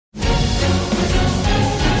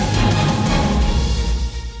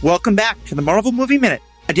Welcome back to the Marvel Movie Minute,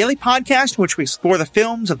 a daily podcast in which we explore the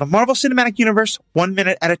films of the Marvel Cinematic Universe 1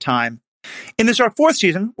 minute at a time. In this, our fourth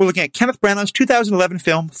season, we're looking at Kenneth Branagh's 2011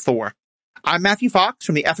 film, Thor. I'm Matthew Fox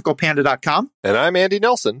from theethicalpanda.com. And I'm Andy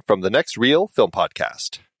Nelson from the Next Reel Film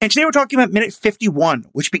Podcast. And today we're talking about minute 51,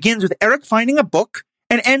 which begins with Eric finding a book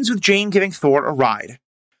and ends with Jane giving Thor a ride.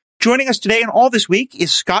 Joining us today and all this week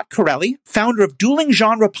is Scott Corelli, founder of Dueling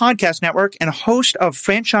Genre Podcast Network and host of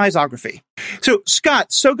Franchiseography. So,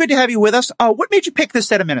 Scott, so good to have you with us. What made you pick this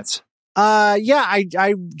set of minutes? I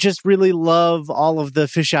just really love all of the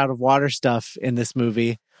fish out of water stuff in this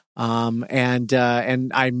movie. And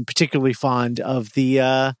I'm particularly fond of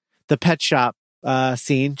the pet shop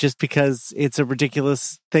scene, just because it's a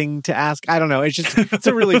ridiculous thing to ask. I don't know. It's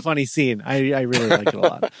a really funny scene. I really like it a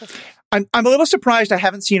lot. I'm a little surprised I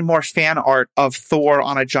haven't seen more fan art of Thor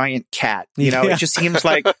on a giant cat. You know, It just seems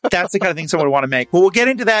like that's the kind of thing someone would want to make. Well, we'll get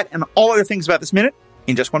into that and all other things about this minute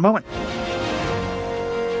in just one moment.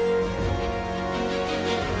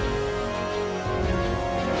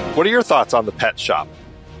 What are your thoughts on the pet shop?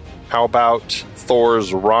 How about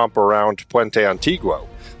Thor's romp around Puente Antiguo?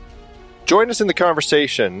 Join us in the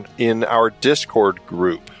conversation in our Discord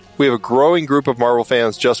group. We have a growing group of Marvel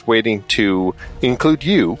fans just waiting to include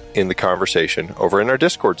you in the conversation over in our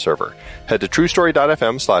Discord server. Head to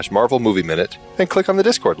truestory.fm/Marvel Movie Minute and click on the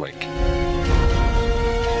Discord link.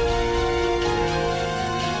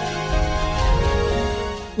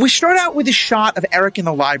 We start out with a shot of Eric in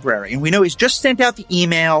the library, and we know he's just sent out the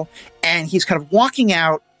email, and he's kind of walking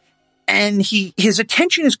out, and his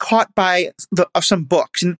attention is caught by some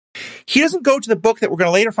books. And he doesn't go to the book that we're going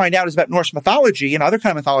to later find out is about Norse mythology and other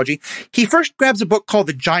kind of mythology. He first grabs a book called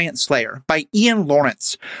The Giant Slayer by Ian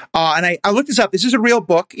Lawrence. And I looked this up. This is a real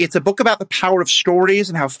book. It's a book about the power of stories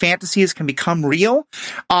and how fantasies can become real.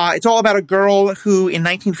 It's all about a girl who in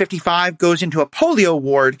 1955 goes into a polio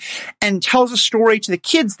ward and tells a story to the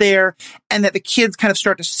kids there, and that the kids kind of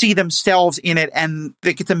start to see themselves in it. And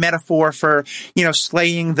it's a metaphor for,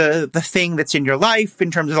 slaying the thing that's in your life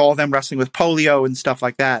in terms of all of them wrestling with polio and stuff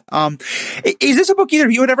like that. Is this a book either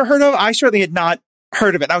of you had ever heard of? I certainly had not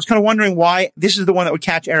heard of it. I was kind of wondering why this is the one that would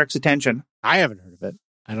catch Eric's attention. I haven't heard of it.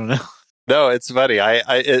 I don't know. No, it's funny.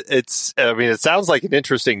 It sounds like an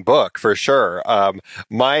interesting book for sure.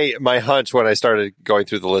 My hunch when I started going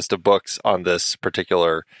through the list of books on this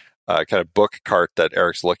particular kind of book cart that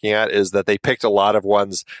Eric's looking at is that they picked a lot of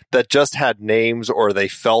ones that just had names, or they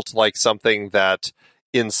felt like something that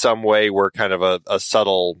in some way were kind of a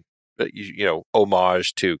subtle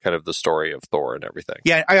homage to kind of the story of Thor and everything.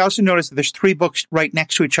 Yeah, I also noticed that there's 3 books right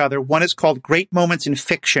next to each other. One is called Great Moments in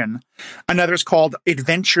Fiction. Another is called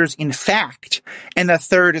Adventures in Fact. And the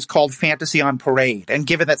third is called Fantasy on Parade. And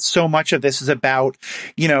given that so much of this is about,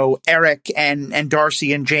 Eric and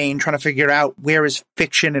Darcy and Jane trying to figure out where is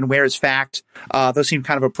fiction and where is fact, those seem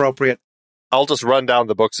kind of appropriate. I'll just run down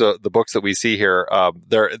the books that we see here.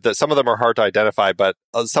 Some of them are hard to identify, but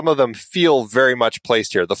some of them feel very much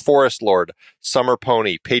placed here. The Forest Lord, Summer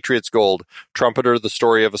Pony, Patriot's Gold, Trumpeter, The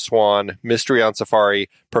Story of a Swan, Mystery on Safari,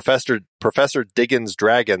 Professor Diggins'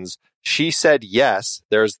 Dragons, She Said Yes.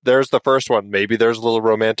 There's the first one. Maybe there's a little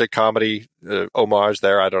romantic comedy homage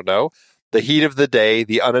there. I don't know. The Heat of the Day,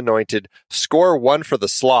 The Unanointed, Score 1 for the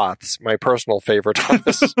Sloths, my personal favorite on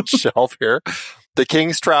this shelf here. The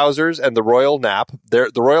King's Trousers and The Royal Nap. The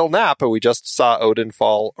Royal Nap, we just saw Odin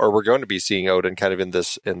fall, or we're going to be seeing Odin kind of in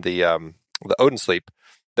the Odin Sleep.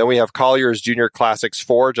 Then we have Collier's Junior Classics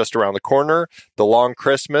 4 just around the corner. The Long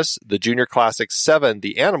Christmas, the Junior Classics 7,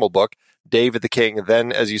 The Animal Book, David the King.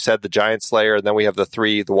 Then, as you said, The Giant Slayer. And then we have the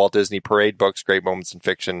 3, the Walt Disney Parade books, Great Moments in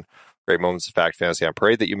Fiction, Great Moments in Fact, Fantasy on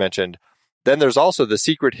Parade that you mentioned. Then there's also The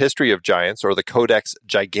Secret History of Giants, or the Codex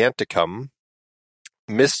Giganticum,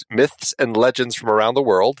 Myths and Legends from Around the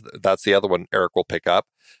World. That's the other one Eric will pick up.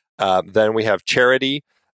 Then we have Charity.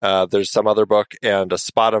 There's some other book, and A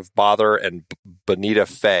Spot of Bother and Bonita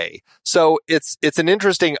Fay. So it's an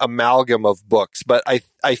interesting amalgam of books, but I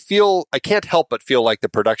can't help but feel like the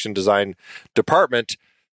production design department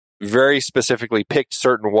very specifically picked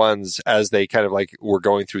certain ones as they kind of like were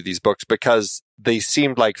going through these books, because they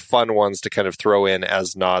seemed like fun ones to kind of throw in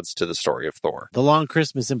as nods to the story of Thor. The Long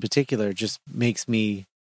Christmas in particular just makes me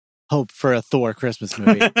hope for a Thor Christmas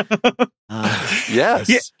movie. Yes,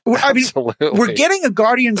 yeah, I mean, absolutely. we're getting a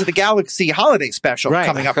Guardians of the Galaxy holiday special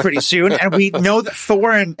coming up pretty soon, and we know that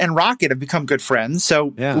Thor and Rocket have become good friends, so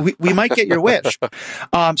we might get your wish.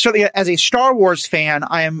 Certainly, as a Star Wars fan,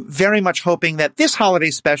 I am very much hoping that this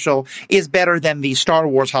holiday special is better than the Star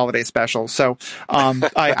Wars holiday special. So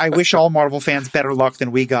I wish all Marvel fans better luck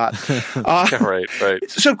than we got. Right.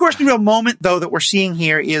 So, of course, the real moment, though, that we're seeing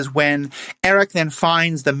here is when Eric then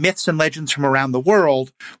finds the myths and legends from around the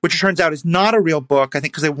world, which it turns out is not a real book, I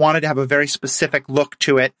think, because they wanted to have a very specific look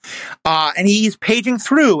to it. And he's paging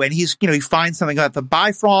through, and he finds something about the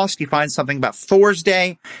Bifrost, he finds something about Thor's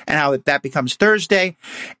Day, and how that becomes Thursday.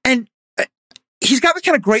 And he's got the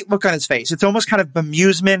kind of great look on his face. It's almost kind of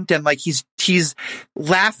bemusement, and like he's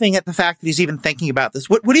laughing at the fact that he's even thinking about this.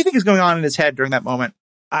 What do you think is going on in his head during that moment?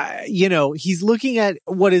 He's looking at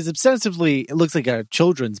what is ostensibly, it looks like a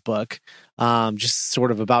children's book, just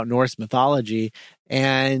sort of about Norse mythology,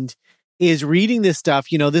 and is reading this stuff.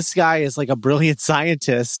 This guy is like a brilliant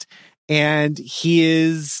scientist, and he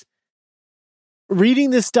is reading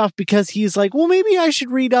this stuff because he's like, well, maybe I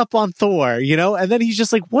should read up on Thor, and then he's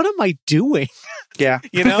just like, what am I doing? Yeah.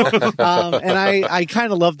 And I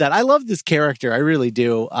kind of love that. I love this character. I really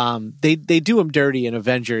do. They do him dirty in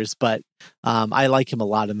Avengers, but I like him a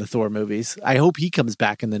lot in the Thor movies. I hope he comes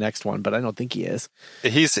back in the next one, but I don't think he is.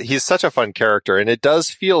 He's such a fun character, and it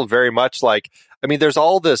does feel very much like, there's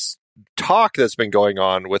all this talk that's been going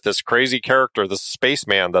on with this crazy character, this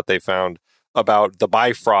spaceman that they found, about the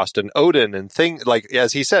Bifrost and Odin and things, like,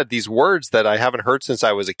 as he said, these words that I haven't heard since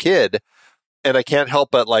I was a kid. And I can't help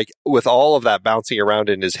but, like, with all of that bouncing around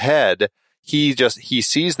in his head, he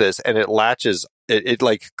sees this and it latches, it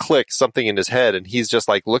like clicks something in his head, and he's just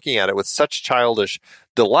like looking at it with such childish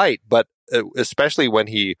delight. But especially when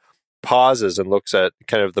he pauses and looks at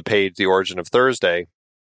kind of the page, The Origin of Thursday,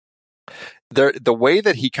 the way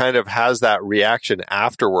that he kind of has that reaction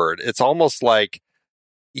afterward, it's almost like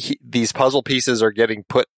these puzzle pieces are getting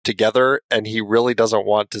put together, and he really doesn't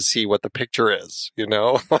want to see what the picture is,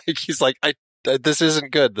 like he's like, this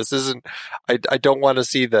isn't good. This isn't, I don't want to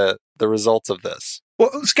see the results of this. Well,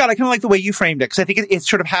 Scott, I kind of like the way you framed it, because I think it's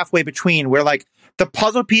sort of halfway between where like the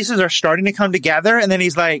puzzle pieces are starting to come together, and then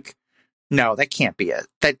he's like, no, that can't be it.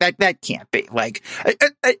 That can't be. Like,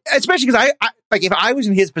 especially because I like, if I was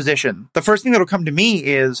in his position, the first thing that will come to me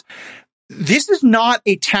is, this is not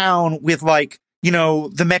a town with like,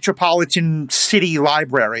 the metropolitan city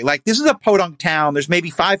library. Like, this is a podunk town. There's maybe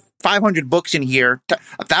 500 books in here,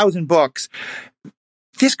 1,000 books.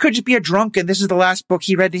 This could just be a drunk, and this is the last book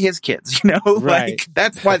he read to his kids, Right. Like,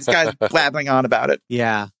 that's why this guy's blabbing on about it.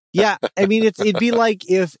 Yeah. Yeah. It'd be like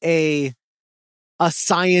if a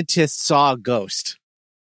scientist saw a ghost,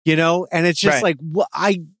 and it's just right.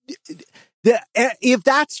 like, if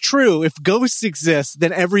that's true, if ghosts exist,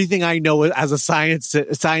 then everything I know as a scientist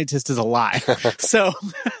is a lie. So,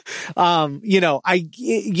 having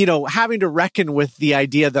to reckon with the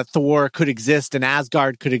idea that Thor could exist and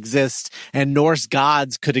Asgard could exist and Norse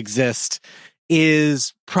gods could exist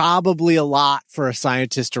is probably a lot for a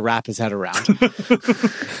scientist to wrap his head around.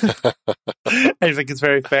 I think it's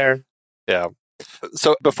very fair. Yeah.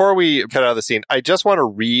 So before we cut out of the scene, I just want to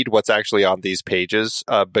read what's actually on these pages,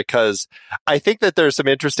 because I think that there's some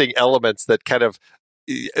interesting elements that kind of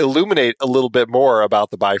illuminate a little bit more about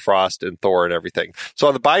the Bifrost and Thor and everything. So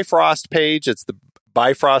on the Bifrost page, it's the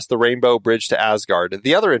Bifrost, the Rainbow Bridge to Asgard.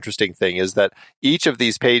 The other interesting thing is that each of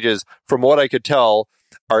these pages, from what I could tell,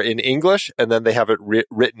 are in English, and then they have it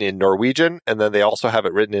written in Norwegian, and then they also have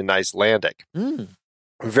it written in Icelandic.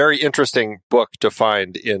 Very interesting book to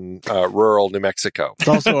find in rural New Mexico. It's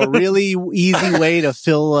also a really easy way to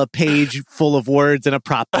fill a page full of words in a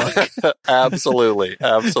prop book. Absolutely.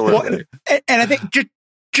 Well, and I think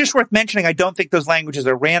just worth mentioning, I don't think those languages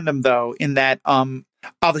are random, though, in that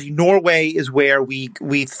obviously Norway is where we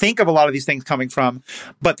think of a lot of these things coming from,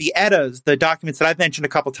 but the Eddas, the documents that I've mentioned a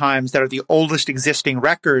couple times that are the oldest existing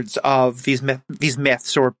records of these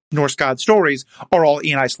myths or Norse god stories, are all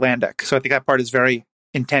in Icelandic. So I think that part is very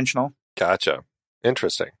intentional. Gotcha.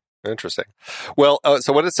 Interesting. Well,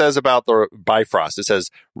 so what it says about the Bifrost, it says,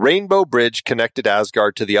 Rainbow Bridge connected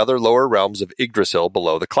Asgard to the other lower realms of Yggdrasil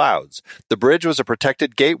below the clouds. The bridge was a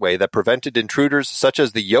protected gateway that prevented intruders such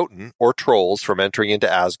as the Jotun or trolls from entering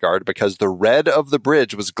into Asgard because the red of the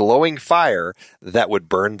bridge was glowing fire that would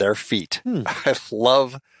burn their feet. I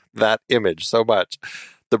love that image so much.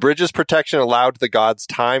 The bridge's protection allowed the gods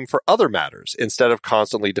time for other matters instead of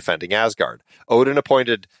constantly defending Asgard. Odin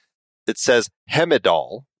appointed, it says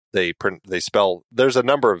Hemedal. They spell, there's a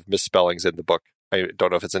number of misspellings in the book. I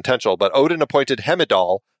don't know if it's intentional, but Odin appointed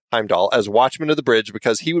Hemedal Heimdall, as watchman of the bridge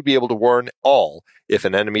because he would be able to warn all if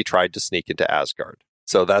an enemy tried to sneak into Asgard.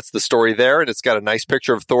 So that's the story there, and it's got a nice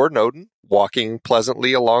picture of Thor and Odin walking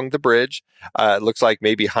pleasantly along the bridge. It looks like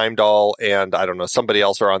maybe Heimdall and, I don't know, somebody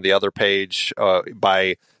else are on the other page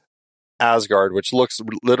by Asgard, which looks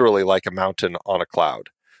literally like a mountain on a cloud.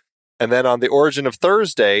 And then on the origin of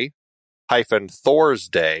Thursday, Thor's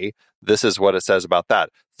Day, this is what it says about that.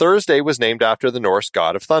 Thursday was named after the Norse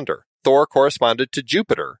god of thunder. Thor corresponded to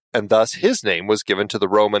Jupiter, and thus his name was given to the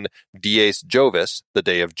Roman Dies Jovis, the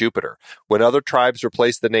day of Jupiter. When other tribes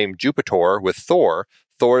replaced the name Jupitor with Thor,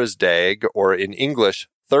 Thor's Dag, or in English,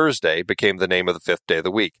 Thursday, became the name of the fifth day of the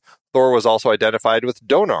week. Thor was also identified with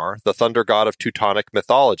Donar, the thunder god of Teutonic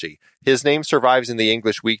mythology. His name survives in the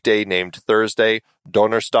English weekday named Thursday,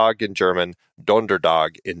 Donnerstag in German,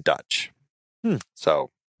 Donderdag in Dutch. So,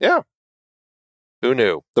 yeah. Who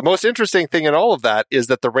knew? The most interesting thing in all of that is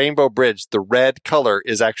that the Rainbow Bridge, the red color,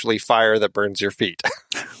 is actually fire that burns your feet.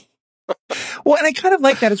 Well, and I kind of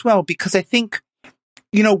like that as well, because I think,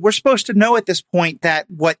 we're supposed to know at this point that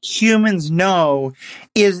what humans know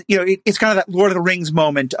is, it's kind of that Lord of the Rings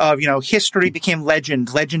moment of, history became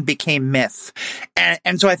legend, legend became myth.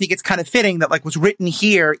 And so I think it's kind of fitting that like what's written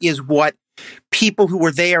here is what people who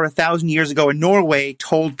were there 1,000 years ago in Norway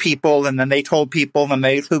told people, and then they told people, and then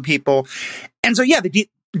they told people. And so, yeah, the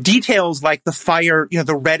details like the fire,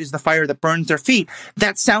 the red is the fire that burns their feet.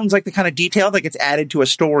 That sounds like the kind of detail that gets added to a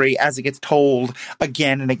story as it gets told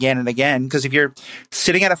again and again and again. Because if you're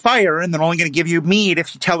sitting at a fire and they're only going to give you mead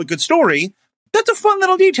if you tell a good story, that's a fun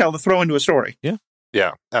little detail to throw into a story. Yeah.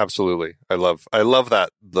 Yeah, absolutely. I love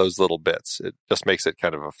those little bits. It just makes it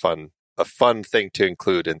kind of a fun thing to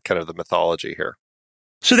include in kind of the mythology here.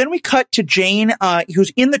 So then we cut to Jane,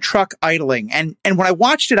 who's in the truck idling. And when I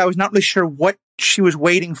watched it, I was not really sure what she was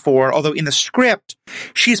waiting for. Although in the script,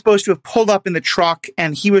 she's supposed to have pulled up in the truck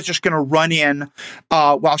and he was just going to run in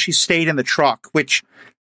while she stayed in the truck, which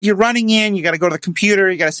you're running in, you got to go to the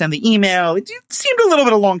computer, you got to send the email. It seemed a little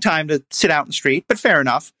bit of a long time to sit out in the street, but fair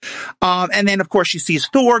enough. And then, of course, she sees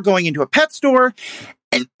Thor going into a pet store.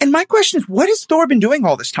 And my question is, what has Thor been doing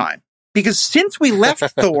all this time? Because since we left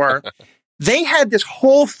Thor, they had this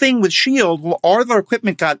whole thing with S.H.I.E.L.D. Well, all their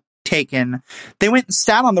equipment got taken. They went and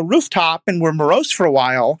sat on the rooftop and were morose for a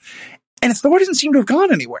while. And Thor doesn't seem to have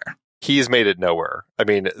gone anywhere. He's made it nowhere. I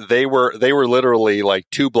mean, they were literally like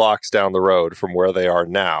 2 blocks down the road from where they are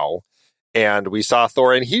now. And we saw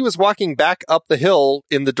Thor, and he was walking back up the hill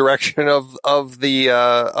in the direction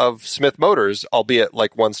of Smith Motors, albeit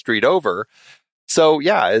like one street over. So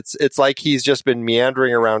yeah, it's like he's just been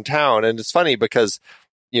meandering around town. And it's funny because,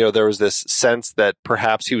 there was this sense that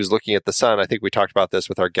perhaps he was looking at the sun. I think we talked about this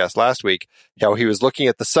with our guest last week, how he was looking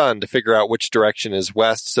at the sun to figure out which direction is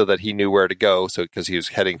west so that he knew where to go. So, because he was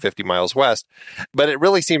heading 50 miles west, but it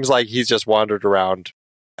really seems like he's just wandered around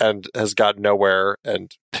and has gotten nowhere.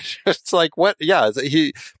 And it's like, what? Yeah,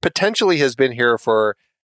 he potentially has been here for,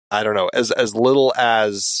 I don't know, as little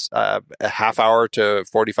as a half hour to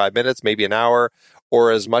 45 minutes, maybe an hour,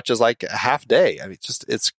 or as much as like a half day. I mean, just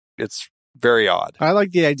it's very odd. I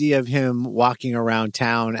like the idea of him walking around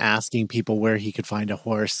town asking people where he could find a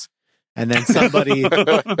horse. And then somebody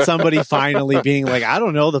finally being like, I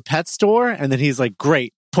don't know, the pet store. And then he's like,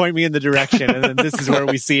 great, point me in the direction. And then this is where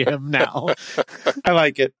we see him now. I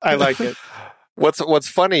like it. What's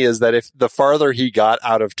funny is that if the farther he got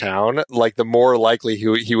out of town, like the more likely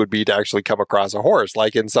he would be to actually come across a horse,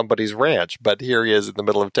 like in somebody's ranch. But here he is in the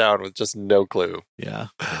middle of town with just no clue. Yeah.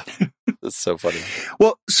 That's so funny.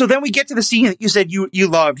 Well, so then we get to the scene that you said you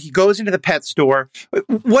loved. He goes into the pet store.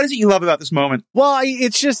 What is it you love about this moment? Well,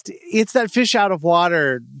 it's that fish out of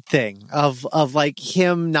water thing of like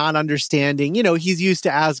him not understanding. He's used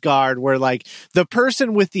to Asgard where like the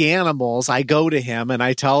person with the animals, I go to him and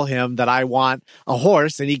I tell him that I want a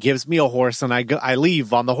horse and he gives me a horse and I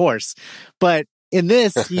leave on the horse. But in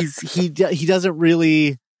this, he doesn't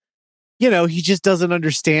really, he just doesn't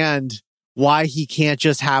understand why he can't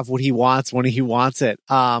just have what he wants when he wants it.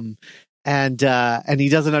 And he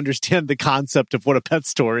doesn't understand the concept of what a pet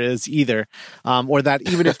store is either. Or that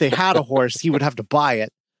even if they had a horse, he would have to buy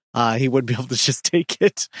it. He wouldn't be able to just take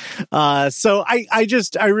it. So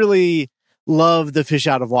I really love the fish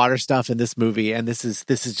out of water stuff in this movie. And this is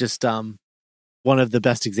just, one of the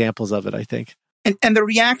best examples of it, I think. And the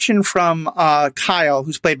reaction from Kyle,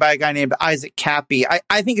 who's played by a guy named Isaac Cappy,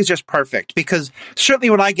 I think is just perfect, because certainly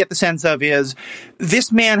what I get the sense of is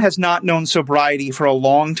this man has not known sobriety for a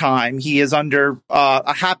long time. He is under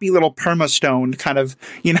a happy little permastone kind of,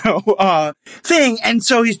 thing. And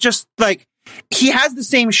so he's just like, he has the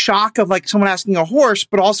same shock of like someone asking a horse,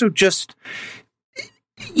 but also just,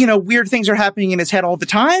 weird things are happening in his head all the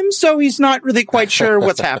time, so he's not really quite sure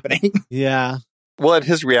what's happening. Yeah. Well, and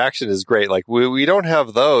his reaction is great. Like, we don't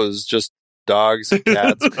have those, just dogs,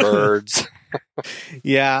 cats, birds.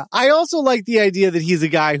 Yeah. I also like the idea that he's a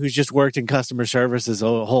guy who's just worked in customer service his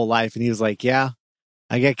whole life. And he was like, yeah,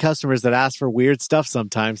 I get customers that ask for weird stuff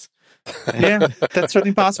sometimes. Yeah, that's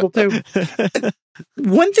certainly possible too.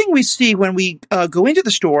 One thing we see when we go into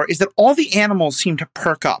the store is that all the animals seem to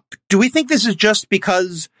perk up. Do we think this is just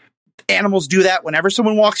because animals do that whenever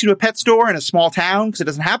someone walks into a pet store in a small town because it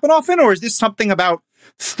doesn't happen often? Or is this something about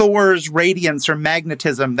Thor's radiance or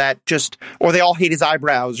magnetism that just, or they all hate his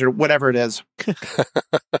eyebrows or whatever it is?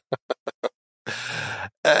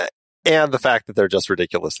 And the fact that they're just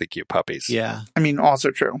ridiculously cute puppies. Yeah. I mean, also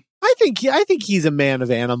true. I think he's a man of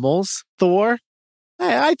animals, Thor.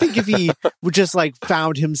 I think if he would just like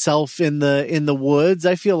found himself in the woods,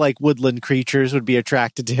 I feel like woodland creatures would be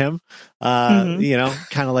attracted to him. Kind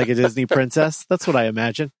of like a Disney princess. That's what I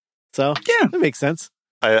imagine. So yeah, that makes sense.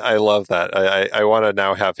 I love that. I want to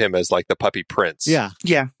now have him as like the puppy prince. Yeah.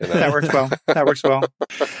 That works well. That works well.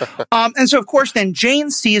 And so, of course, then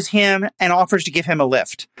Jane sees him and offers to give him a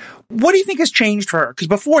lift. What do you think has changed for her? Because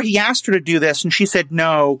before he asked her to do this and she said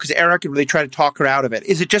no, because Eric had really tried to talk her out of it.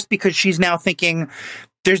 Is it just because she's now thinking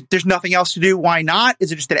there's nothing else to do? Why not?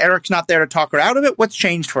 Is it just that Eric's not there to talk her out of it? What's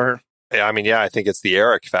changed for her? I think it's the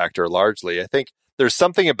Eric factor largely. I think there's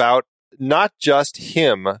something about not just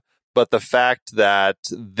him, but the fact that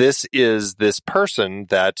this is this person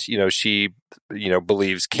that, she,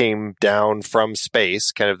 believes came down from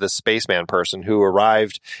space, kind of the spaceman person who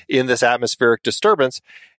arrived in this atmospheric disturbance.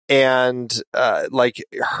 And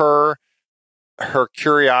her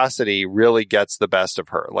curiosity really gets the best of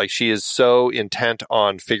her. Like, she is so intent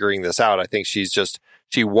on figuring this out. I think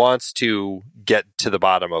she wants to get to the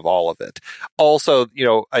bottom of all of it. Also,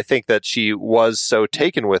 I think that she was so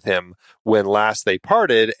taken with him when last they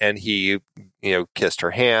parted and he, kissed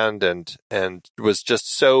her hand and was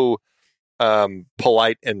just so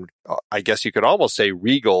polite and I guess you could almost say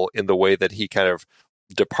regal in the way that he kind of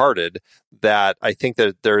departed, that I think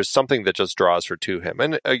that there is something that just draws her to him.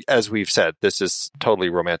 And as we've said, this is totally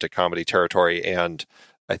romantic comedy territory, and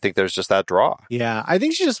I think there's just that draw. Yeah, I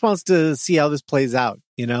think she just wants to see how this plays out,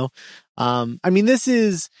 this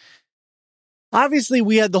is obviously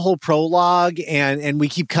we had the whole prologue and we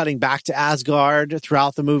keep cutting back to Asgard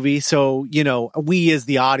throughout the movie. So, we as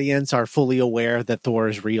the audience are fully aware that Thor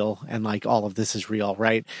is real and like all of this is real,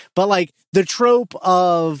 right? But like the trope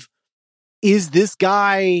of, is this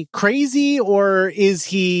guy crazy or is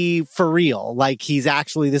he for real? Like he's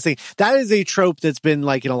actually this thing. That is a trope that's been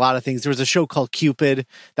like in a lot of things. There was a show called Cupid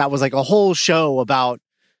that was like a whole show about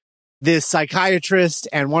this psychiatrist,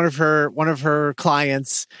 and one of her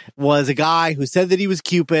clients was a guy who said that he was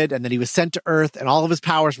Cupid and that he was sent to Earth and all of his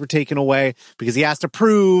powers were taken away because he has to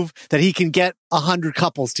prove that he can get 100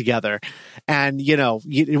 couples together. And,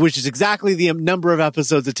 which is exactly the number of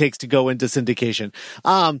episodes it takes to go into syndication.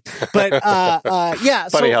 Yeah.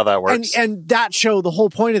 Funny how that works. And that show, the whole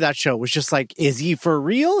point of that show was just like, is he for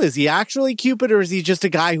real? Is he actually Cupid, or is he just a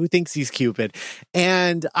guy who thinks he's Cupid?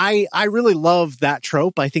 And I really love that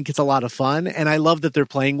trope. I think it's a lot of fun, and I love that they're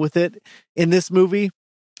playing with it in this movie.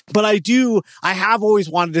 But I have always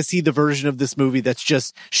wanted to see the version of this movie that's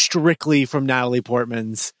just strictly from Natalie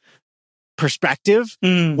Portman's perspective,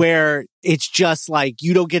 where it's just like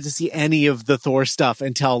you don't get to see any of the Thor stuff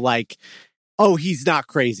until like, oh, he's not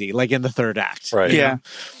crazy, like in the third act. Right. Yeah.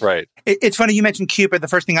 Right. It's funny you mentioned Cupid. The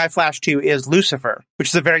first thing I flashed to is Lucifer, which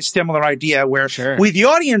is a very similar idea where we, the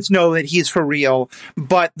audience, know that he's for real,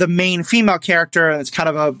 but the main female character, and it's kind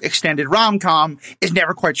of a extended rom-com, is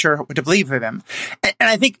never quite sure what to believe of him. And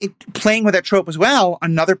I think playing with that trope as well,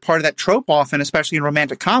 another part of that trope often, especially in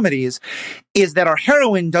romantic comedies, is that our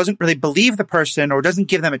heroine doesn't really believe the person or doesn't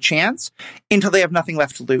give them a chance until they have nothing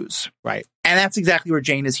left to lose. Right. And that's exactly where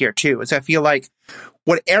Jane is here too, is I feel like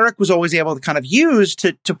what Eric was always able to kind of use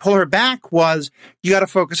to pull her back was, you got to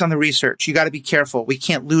focus on the research. You got to be careful. We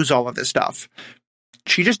can't lose all of this stuff.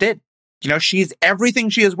 She just did. She's everything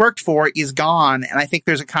she has worked for is gone. And I think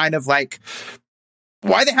there's a kind of like,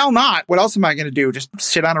 why the hell not? What else am I going to do? Just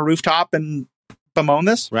sit on a rooftop and bemoan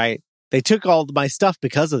this? Right. They took all my stuff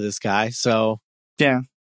because of this guy. So yeah.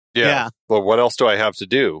 Yeah. Well, what else do I have to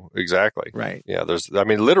do? Exactly. Right. Yeah.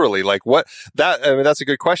 Literally, like that's a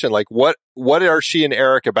good question. Like what are she and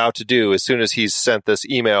Eric about to do as soon as he's sent this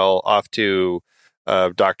email off to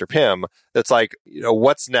Dr. Pym? It's like,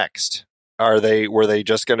 what's next? Were they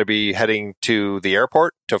just going to be heading to the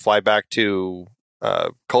airport to fly back to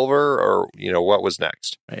Culver, or, what was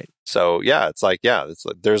next? Right. So yeah, it's like,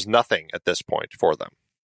 there's nothing at this point for them.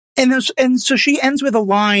 And so she ends with a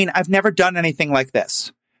line, "I've never done anything like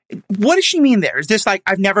this." What does she mean there? Is this like,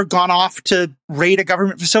 I've never gone off to raid a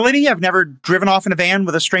government facility? I've never driven off in a van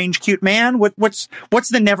with a strange, cute man? What's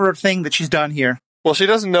the never thing that she's done here? Well, she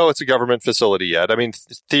doesn't know it's a government facility yet. I mean,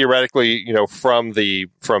 theoretically, from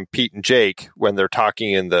Pete and Jake, when they're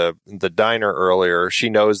talking in the diner earlier, she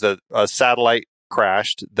knows that a satellite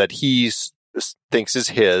crashed that he thinks is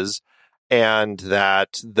his, and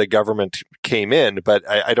that the government came in. But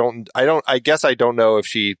I guess I don't know if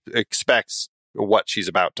she expects what she's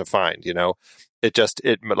about to find. Are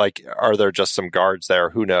there just some guards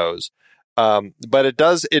there? Who knows? But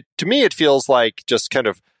to me, it feels like just kind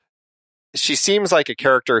of, she seems like a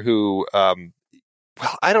character who,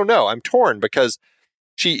 I don't know. I'm torn because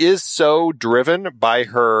she is so driven by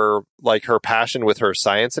her passion with her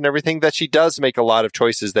science and everything that she does make a lot of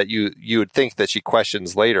choices that you would think that she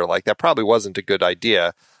questions later. Like, that probably wasn't a good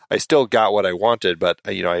idea. I still got what I wanted, but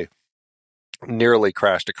I nearly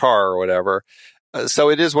crashed a car or whatever. So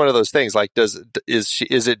it is one of those things. Like, is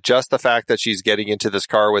it just the fact that she's getting into this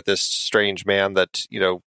car with this strange man that,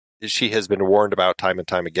 she has been warned about time and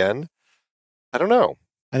time again? I don't know.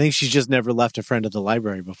 I think she's just never left a friend at the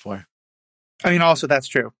library before. I mean, also, that's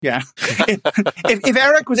true. Yeah. if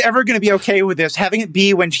Eric was ever going to be okay with this, having it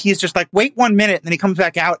be when he's just like, wait 1 minute, and then he comes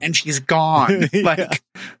back out and she's gone. Like,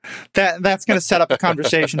 that's going to set up a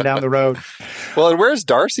conversation down the road. Well, and where's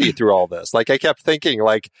Darcy through all this? Like, I kept thinking,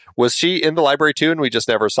 like, was she in the library too and we just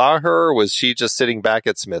never saw her? Was she just sitting back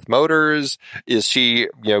at Smith Motors? Is she,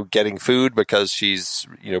 getting food because she's,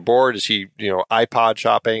 bored? Is she, iPod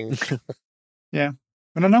shopping? Yeah.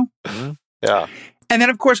 I don't know. Mm-hmm. Yeah. And then,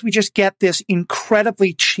 of course, we just get this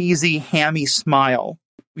incredibly cheesy, hammy smile.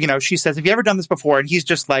 She says, "Have you ever done this before?" And he's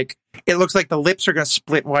just like, it looks like the lips are going to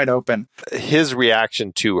split wide open. His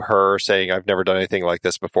reaction to her saying, "I've never done anything like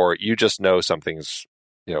this before," you just know something's,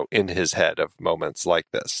 in his head of moments like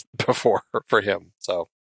this before for him. So.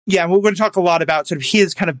 Yeah, we're going to talk a lot about sort of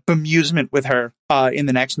his kind of bemusement with her in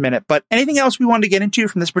the next minute. But anything else we wanted to get into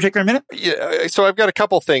from this particular minute? Yeah, so I've got a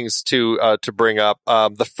couple things to bring up.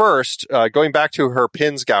 The first, going back to her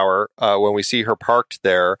Pinsgauer, when we see her parked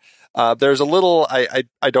there, there's a little,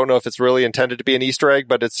 I don't know if it's really intended to be an Easter egg,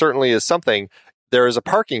 but it certainly is something. There is a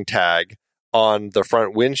parking tag on the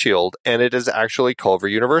front windshield, and it is actually Culver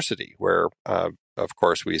University, where, of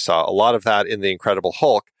course, we saw a lot of that in The Incredible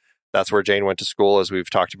Hulk. That's where Jane went to school, as we've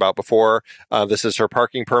talked about before. This is her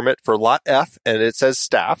parking permit for Lot F, and it says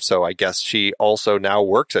staff. So I guess she also now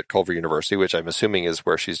works at Culver University, which I'm assuming is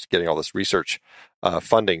where she's getting all this research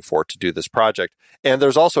funding for to do this project. And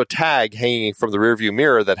there's also a tag hanging from the rearview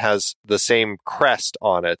mirror that has the same crest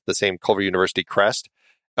on it, the same Culver University crest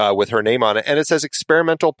with her name on it. And it says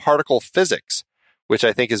experimental particle physics, which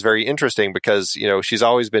I think is very interesting because, she's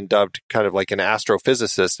always been dubbed kind of like an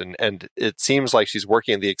astrophysicist, and it seems like she's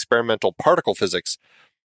working in the experimental particle physics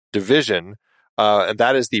division, and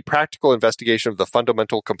that is the practical investigation of the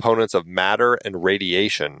fundamental components of matter and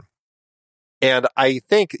radiation. And I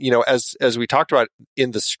think, as we talked about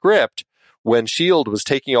in the script, when S.H.I.E.L.D. was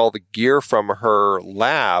taking all the gear from her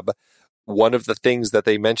lab, one of the things that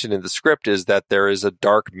they mentioned in the script is that there is a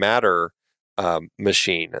dark matter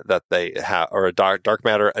machine that they have, or a dark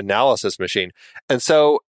matter analysis machine. And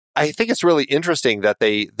so I think it's really interesting that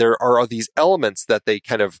there are these elements that they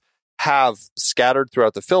kind of have scattered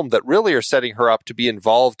throughout the film that really are setting her up to be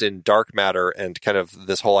involved in dark matter and kind of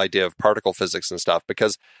this whole idea of particle physics and stuff,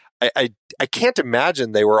 because I can't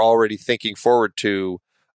imagine they were already thinking forward to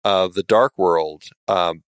the dark world.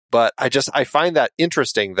 But I find that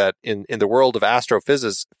interesting that in the world of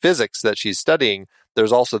astrophysics that she's studying,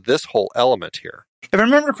 there's also this whole element here. If I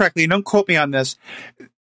remember correctly, don't quote me on this,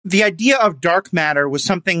 the idea of dark matter was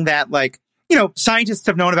something that, scientists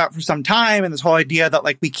have known about for some time, and this whole idea that,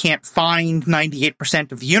 we can't find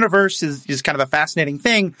 98% of the universe is kind of a fascinating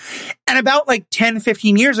thing. And about, 10,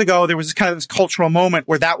 15 years ago, there was kind of this cultural moment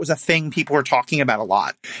where that was a thing people were talking about a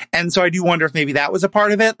lot. And so I do wonder if maybe that was a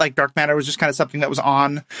part of it. Dark matter was just kind of something that was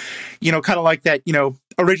on, kind of like that,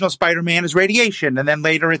 original Spider-Man is radiation, and then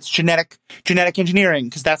later it's genetic engineering,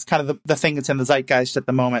 because that's kind of the thing that's in the zeitgeist at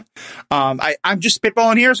the moment. I'm just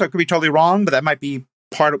spitballing here, so I could be totally wrong, but that might be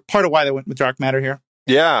part of why they went with dark matter here.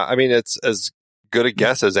 Yeah, I mean, it's as good a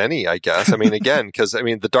guess as any, I guess. I mean, again, because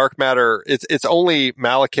the dark matter, it's only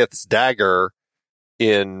Malekith's dagger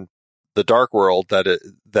in the dark world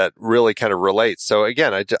that really kind of relates. So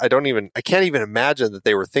again, I can't even imagine that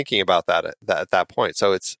they were thinking about that at that point.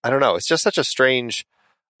 So I don't know, it's just such a strange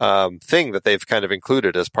thing that they've kind of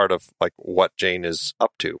included as part of what Jane is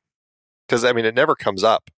up to. Because it never comes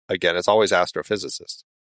up again. It's always astrophysicists.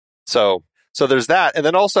 So So there's that. And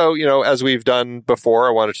then also, as we've done before,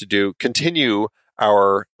 I wanted to continue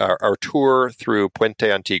our tour through Puente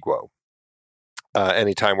Antiguo.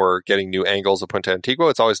 Anytime we're getting new angles of Puente Antiguo,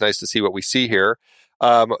 it's always nice to see what we see here.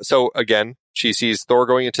 So again, she sees Thor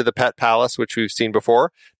going into the Pet Palace, which we've seen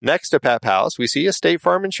before. Next to Pet Palace, we see a State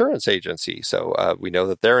Farm Insurance Agency. So we know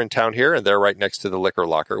that they're in town here, and they're right next to the liquor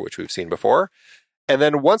locker, which we've seen before. And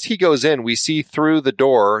then once he goes in, we see through the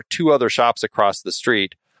door 2 other shops across the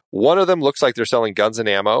street. One of them looks like they're selling guns and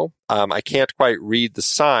ammo. I can't quite read the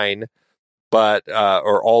sign, but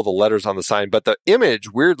or all the letters on the sign, but the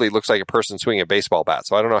image weirdly looks like a person swinging a baseball bat.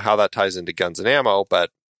 So I don't know how that ties into guns and ammo, but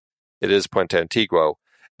it is Puente Antiguo.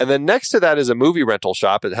 And then next to that is a movie rental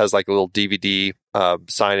shop. It has like a little DVD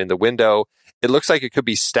sign in the window. It looks like it could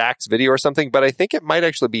be Stack's Video or something, but I think it might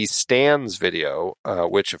actually be Stan's Video,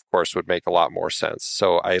 which of course would make a lot more sense.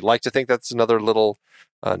 So I like to think that's another little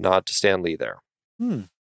nod to Stan Lee there.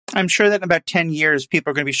 I'm sure that in about 10 years,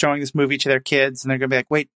 people are going to be showing this movie to their kids, and they're going to be like,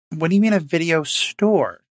 wait, what do you mean a video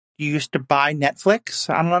store? You used to buy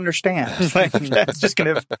Netflix? I don't understand. Like, that's just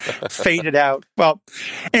going to fade it out. Well,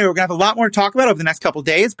 anyway, we're going to have a lot more to talk about over the next couple of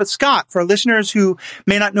days. But Scott, for listeners who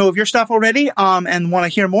may not know of your stuff already and want to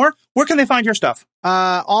hear more, where can they find your stuff?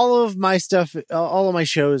 All of my stuff, all of my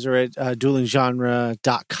shows are at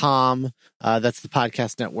duelinggenre.com. That's the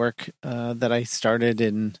podcast network that I started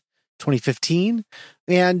in 2015.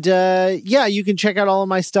 And you can check out all of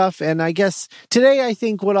my stuff. And I guess today, I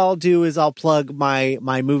think what I'll do is I'll plug my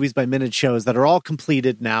Movies by Minute shows that are all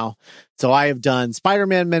completed now. So I have done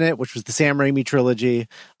Spider-Man Minute, which was the Sam Raimi trilogy.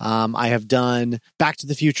 I have done Back to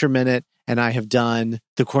the Future Minute, and I have done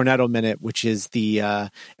the Cornetto Minute, which is the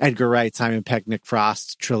Edgar Wright, Simon Pegg, Nick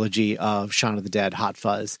Frost trilogy of Shaun of the Dead, Hot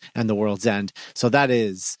Fuzz, and The World's End. So that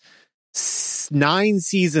is 9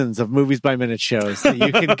 seasons of Movies by Minute shows that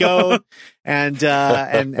you can go and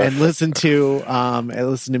listen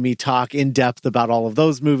to me talk in depth about all of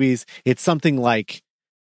those movies. It's something like,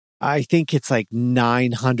 I think it's like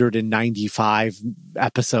 995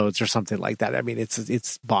 episodes or something like that. I mean, it's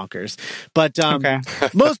bonkers. But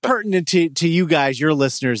most pertinent to you guys, your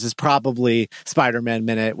listeners, is probably Spider-Man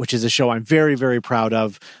Minute, which is a show I'm very, very proud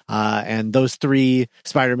of. And those 3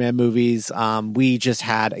 Spider-Man movies, we just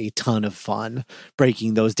had a ton of fun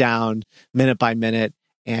breaking those down minute by minute.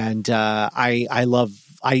 And I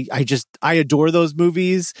adore those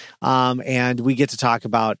movies. And we get to talk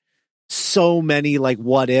about so many like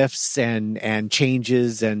what ifs and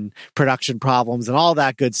changes and production problems and all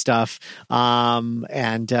that good stuff. I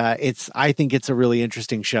think it's a really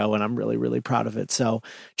interesting show, and I'm really, really proud of it. So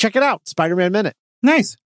check it out. Spider-Man Minute.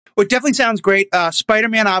 Nice. Well, it definitely sounds great.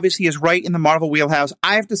 Spider-Man obviously is right in the Marvel wheelhouse.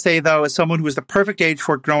 I have to say, though, as someone who was the perfect age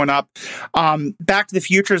for it growing up, Back to the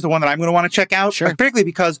Future is the one that I'm going to want to check out, particularly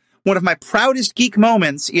because one of my proudest geek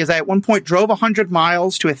moments is I at one point drove 100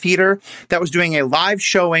 miles to a theater that was doing a live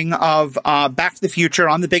showing of Back to the Future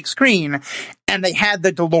on the big screen, and they had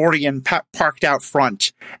the DeLorean parked out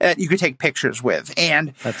front that you could take pictures with.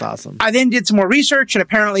 And that's awesome. I then did some more research, and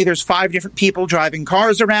apparently there's 5 different people driving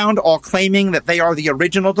cars around, all claiming that they are the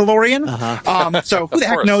original DeLorean. So who the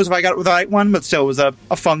heck knows if I got it with the right one, but still it was a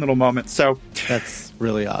fun little moment. So that's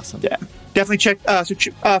really awesome. Yeah, definitely check.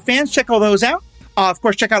 Fans, check all those out. Of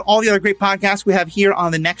course, check out all the other great podcasts we have here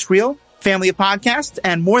on the Next Reel family of podcasts.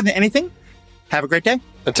 And more than anything, have a great day.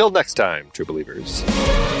 Until next time, true believers.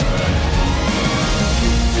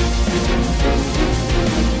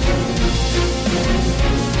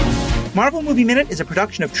 Marvel Movie Minute is a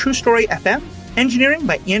production of True Story FM, engineering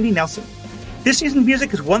by Andy Nelson. This season's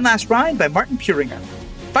music is One Last Ride by Martin Puringer.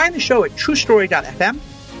 Find the show at truestory.fm. And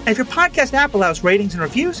if your podcast app allows ratings and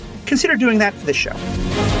reviews, consider doing that for this show.